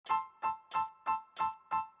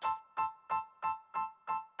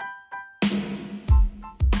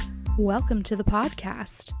Welcome to the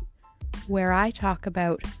podcast, where I talk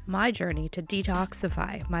about my journey to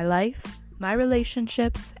detoxify my life, my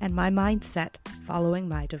relationships, and my mindset following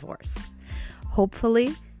my divorce.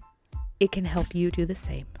 Hopefully, it can help you do the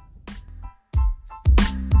same.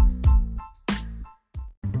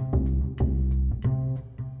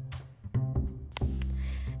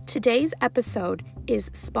 Today's episode is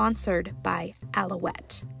sponsored by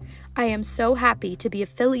Alouette. I am so happy to be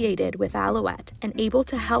affiliated with Alouette and able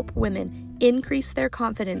to help women increase their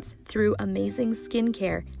confidence through amazing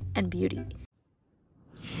skincare and beauty.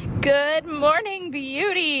 Good morning,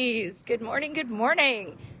 beauties. Good morning, good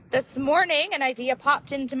morning. This morning, an idea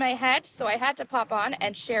popped into my head, so I had to pop on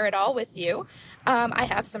and share it all with you. I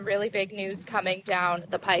have some really big news coming down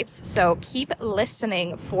the pipes, so keep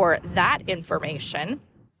listening for that information.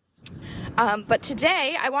 But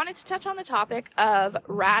today I wanted to touch on the topic of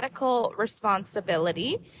radical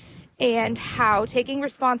responsibility and how taking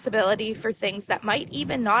responsibility for things that might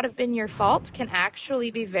even not have been your fault can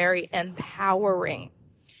actually be very empowering.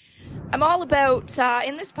 I'm all about,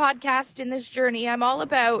 in this podcast, in this journey, I'm all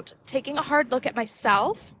about taking a hard look at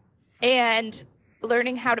myself and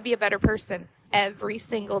learning how to be a better person every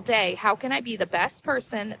single day. How can I be the best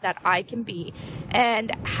person that I can be?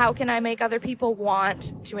 And how can I make other people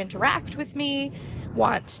want to interact with me,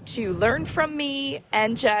 want to learn from me,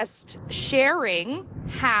 and just sharing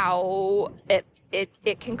how it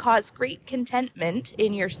can cause great contentment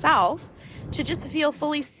in yourself to just feel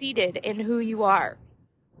fully seated in who you are.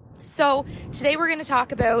 So today we're going to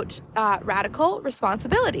talk about radical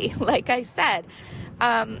responsibility, like I said.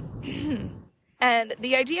 And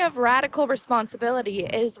the idea of radical responsibility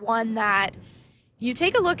is one that you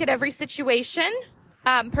take a look at every situation,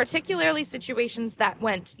 particularly situations that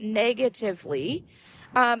went negatively,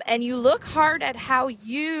 and you look hard at how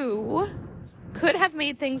you could have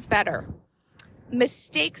made things better.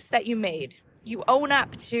 Mistakes that you made. You own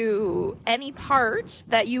up to any part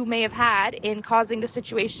that you may have had in causing the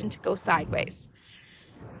situation to go sideways.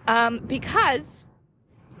 Because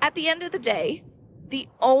at the end of the day, the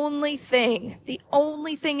only thing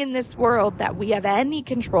in this world that we have any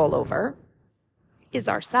control over is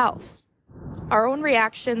ourselves. Our own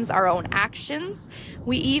reactions, our own actions.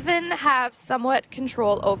 We even have somewhat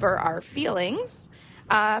control over our feelings,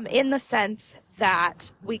 in the sense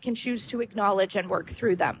that we can choose to acknowledge and work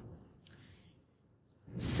through them.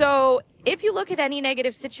 So if you look at any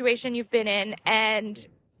negative situation you've been in, and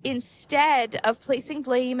instead of placing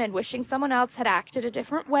blame and wishing someone else had acted a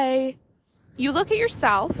different way, you look at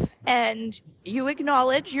yourself and you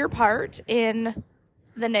acknowledge your part in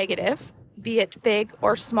the negative, be it big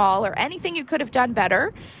or small or anything you could have done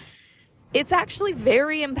better. It's actually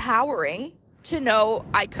very empowering to know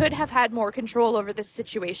I could have had more control over this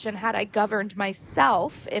situation had I governed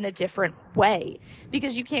myself in a different way,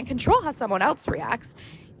 because you can't control how someone else reacts,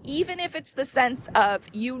 even if it's the sense of,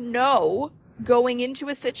 going into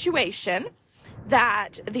a situation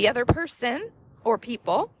that the other person or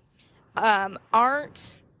people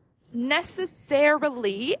aren't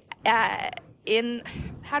necessarily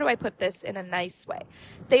how do I put this in a nice way?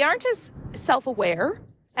 They aren't as self-aware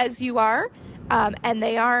as you are, and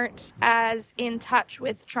they aren't as in touch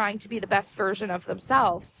with trying to be the best version of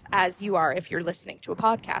themselves as you are if you're listening to a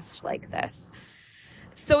podcast like this.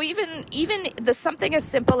 So even something as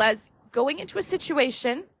simple as going into a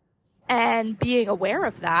situation and being aware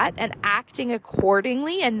of that and acting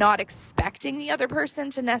accordingly and not expecting the other person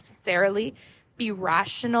to necessarily be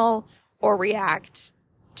rational or react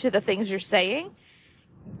to the things you're saying,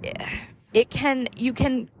 you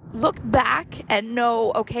can look back and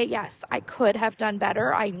know, okay, yes, I could have done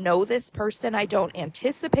better. I know this person. I don't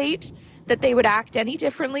anticipate that they would act any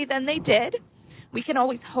differently than they did. We can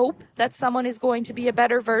always hope that someone is going to be a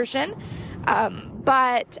better version,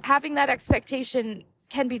 but having that expectation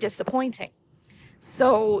can be disappointing.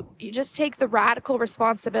 So you just take the radical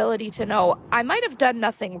responsibility to know I might have done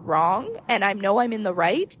nothing wrong and I know I'm in the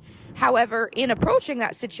right. However, in approaching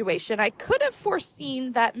that situation, I could have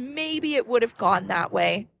foreseen that maybe it would have gone that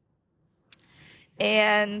way.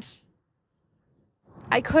 And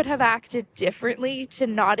I could have acted differently to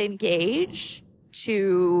not engage,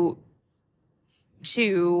 to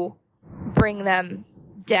bring them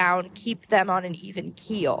down, keep them on an even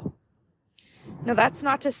keel. Now, that's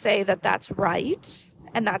not to say that that's right,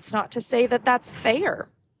 and that's not to say that that's fair.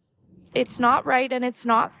 It's not right and it's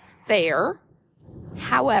not fair.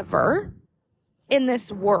 However, in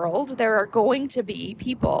this world, there are going to be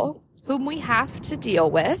people whom we have to deal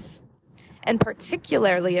with, and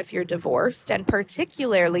particularly if you're divorced, and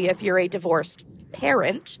particularly if you're a divorced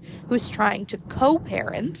parent who's trying to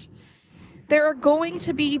co-parent, there are going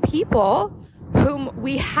to be people whom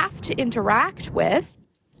we have to interact with,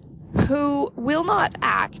 who will not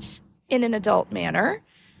act in an adult manner,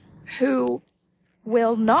 who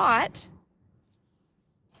will not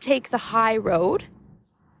take the high road,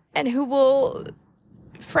 and who will,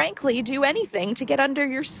 frankly, do anything to get under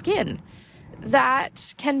your skin.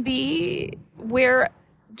 That can be where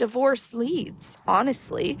divorce leads,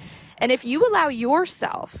 honestly. And if you allow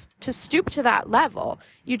yourself to stoop to that level,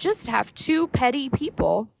 you just have two petty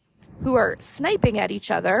people who are sniping at each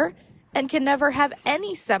other and can never have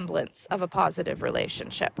any semblance of a positive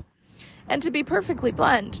relationship. And to be perfectly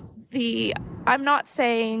blunt, I'm not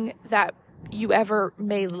saying that you ever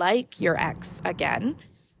may like your ex again,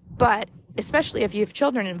 but especially if you have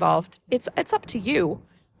children involved, it's up to you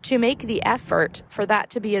to make the effort for that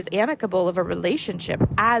to be as amicable of a relationship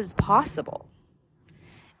as possible.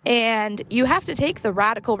 And you have to take the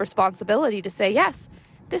radical responsibility to say, yes,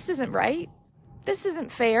 this isn't right. This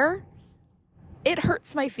isn't fair. It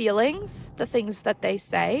hurts my feelings, the things that they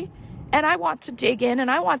say. And I want to dig in and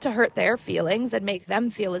I want to hurt their feelings and make them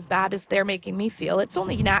feel as bad as they're making me feel. It's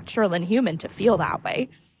only natural and human to feel that way.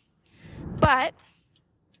 But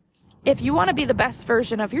if you want to be the best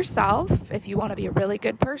version of yourself, if you want to be a really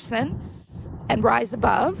good person and rise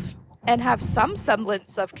above and have some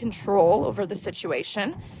semblance of control over the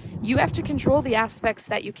situation, you have to control the aspects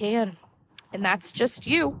that you can. And that's just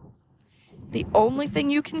you. The only thing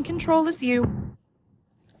you can control is you.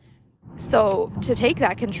 So to take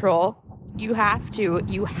that control, you have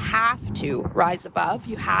to rise above.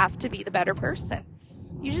 You have to be the better person.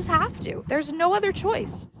 You just have to. There's no other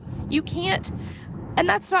choice. You can't. And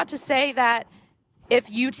that's not to say that if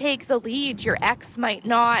you take the lead, your ex might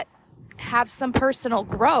not have some personal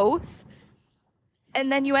growth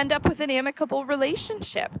and then you end up with an amicable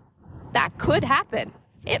relationship. That could happen.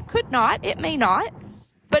 It could not. It may not,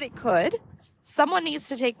 but it could. Someone needs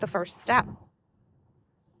to take the first step.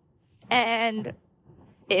 And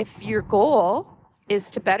if your goal is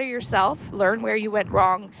to better yourself, learn where you went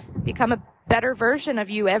wrong, become a better version of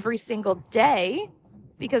you every single day,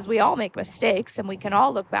 because we all make mistakes and we can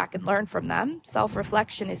all look back and learn from them.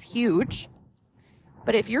 Self-reflection is huge.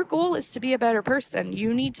 But if your goal is to be a better person,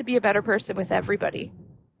 you need to be a better person with everybody.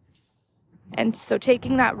 And so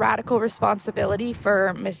taking that radical responsibility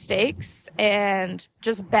for mistakes and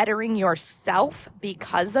just bettering yourself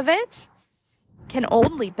because of it can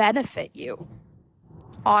only benefit you.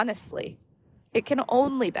 Honestly, it can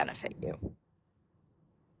only benefit you.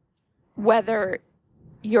 Whether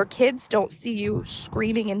your kids don't see you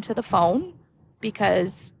screaming into the phone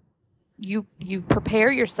because you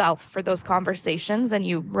prepare yourself for those conversations and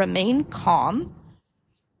you remain calm.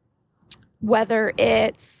 Whether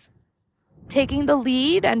it's taking the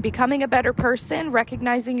lead and becoming a better person,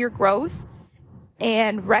 recognizing your growth,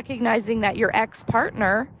 and recognizing that your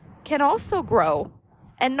ex-partner can also grow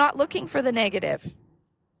and not looking for the negative.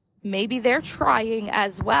 Maybe they're trying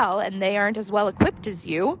as well and they aren't as well equipped as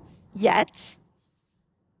you yet.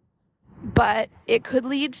 But it could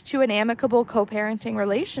lead to an amicable co-parenting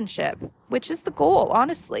relationship, which is the goal,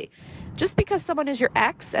 honestly. Just because someone is your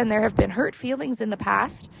ex and there have been hurt feelings in the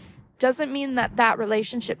past doesn't mean that that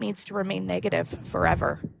relationship needs to remain negative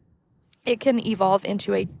forever. It can evolve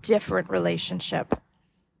into a different relationship.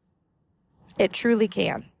 It truly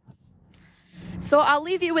can. So I'll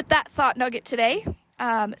leave you with that thought nugget today.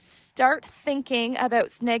 Start thinking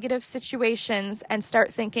about negative situations and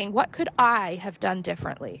start thinking, what could I have done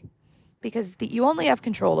differently? Because you only have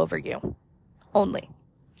control over you. Only.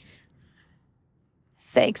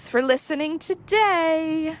 Thanks for listening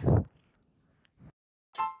today.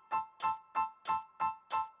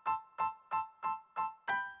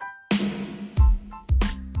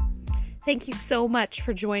 Thank you so much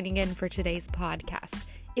for joining in for today's podcast.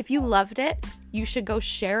 If you loved it, you should go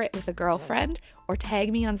share it with a girlfriend or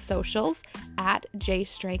tag me on socials at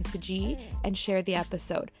JStrengthG and share the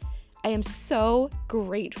episode. I am so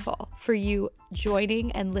grateful for you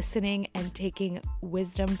joining and listening and taking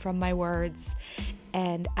wisdom from my words.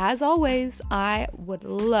 And as always, I would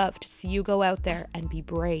love to see you go out there and be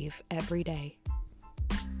brave every day.